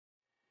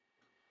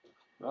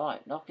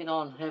Right, knocking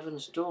on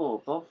heaven's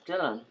door, Bob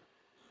Dylan.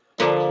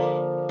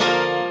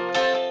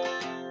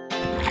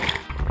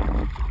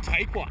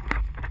 Take one.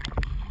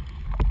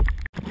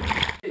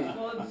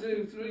 1,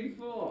 2, 3,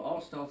 4.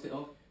 I'll start it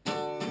off.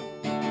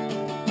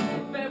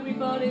 If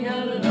everybody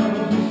had an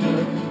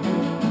ocean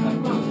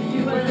across the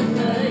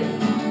USA,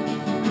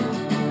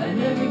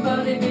 and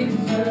everybody be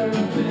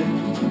surfing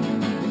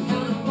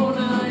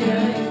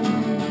California,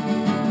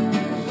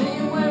 see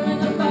you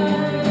wearing a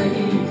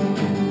baggie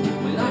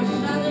with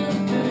Icelandic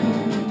too,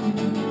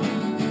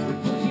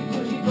 with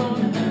pushy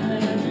blonde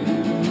hairdo,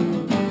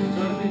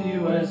 surfing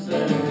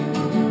USA.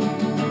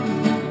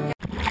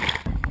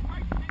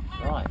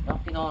 Right,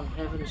 knocking on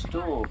heaven's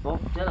door,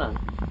 Bob Dylan.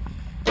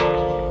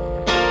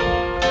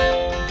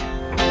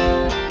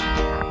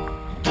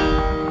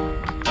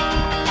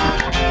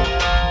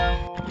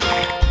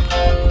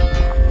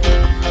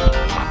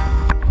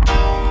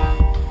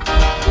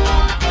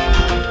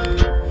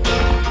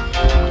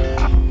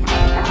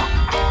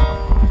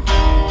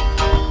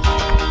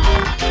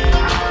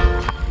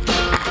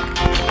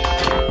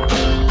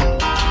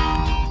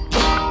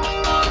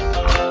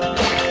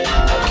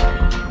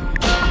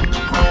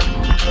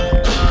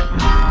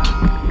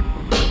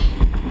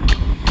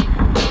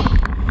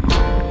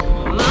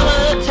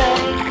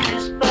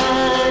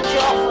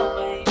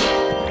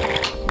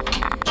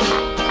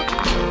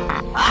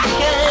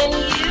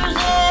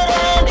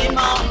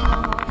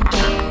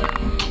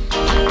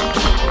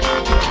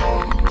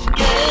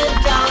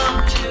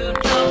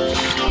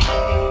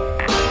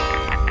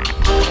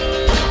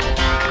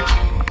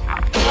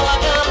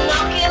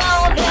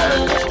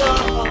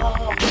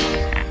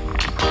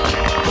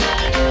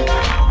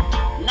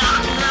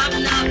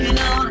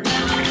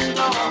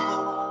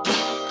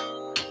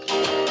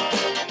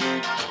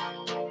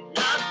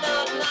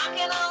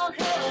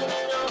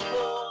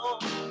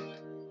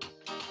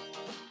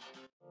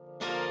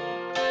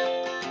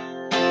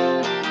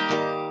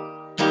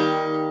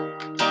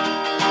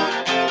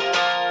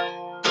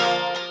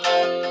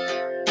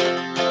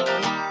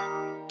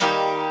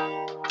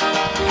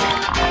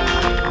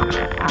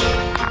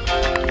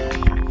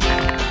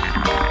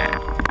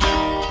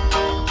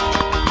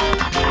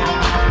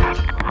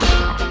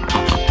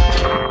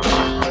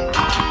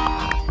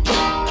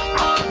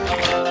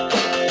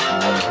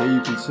 You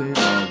can see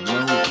our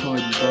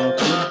well-tidy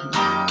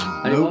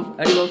bathroom.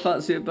 Anyone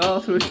fancy a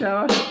bath or a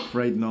shower?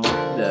 Afraid not.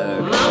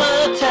 No.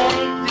 Mama,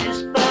 take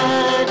this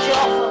badge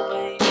off of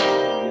me.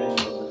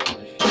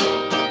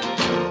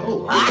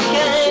 Oh, I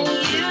can